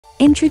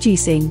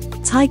Introducing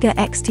Tiger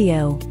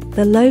XTL,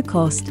 the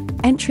low-cost,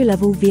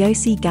 entry-level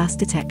VOC gas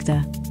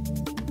detector.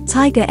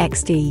 Tiger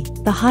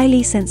XT, the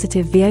highly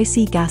sensitive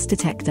VOC gas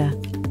detector.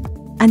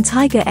 And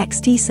Tiger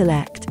XT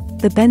Select,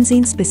 the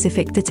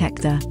benzene-specific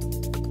detector.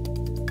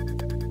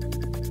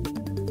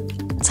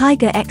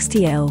 Tiger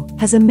XTL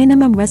has a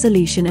minimum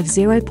resolution of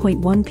 0.1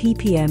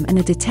 ppm and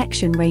a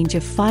detection range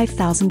of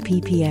 5000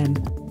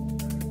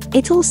 ppm.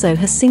 It also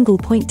has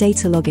single-point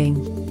data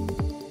logging.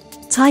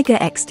 Tiger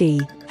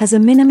XT has a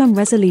minimum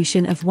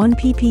resolution of 1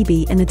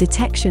 ppb and a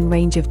detection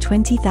range of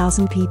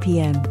 20,000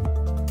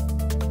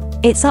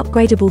 ppm. Its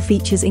upgradable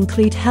features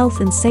include health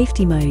and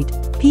safety mode,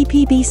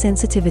 ppb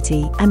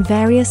sensitivity, and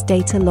various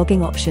data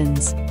logging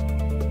options.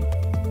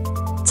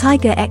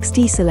 Tiger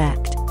XT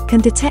Select can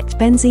detect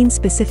benzene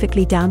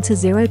specifically down to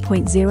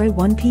 0.01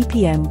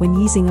 ppm when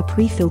using a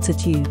pre-filter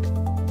tube.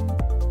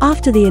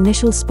 After the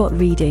initial spot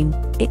reading,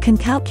 it can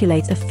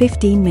calculate a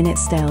 15-minute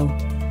STEL.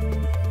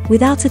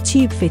 Without a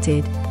tube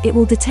fitted, it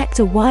will detect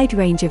a wide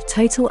range of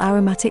total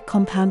aromatic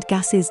compound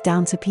gases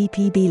down to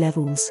ppb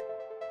levels.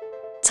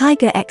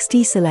 Tiger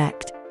XT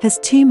Select has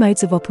two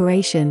modes of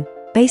operation,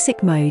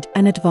 basic mode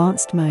and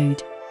advanced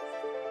mode.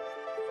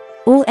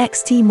 All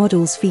XT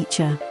models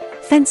feature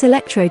fence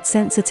electrode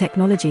sensor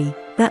technology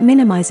that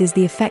minimizes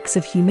the effects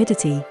of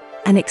humidity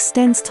and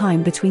extends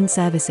time between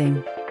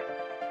servicing.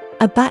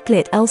 A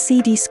backlit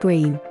LCD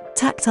screen,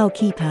 tactile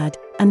keypad,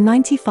 and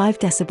 95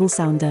 decibel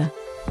sounder.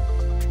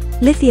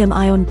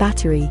 Lithium-ion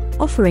battery,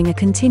 offering a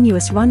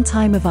continuous run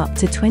time of up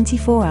to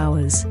 24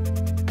 hours.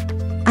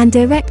 And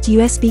direct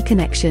USB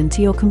connection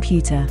to your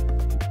computer.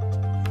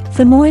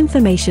 For more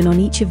information on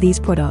each of these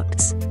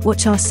products,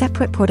 watch our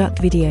separate product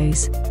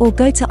videos, or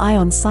go to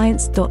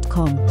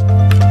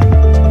ionscience.com.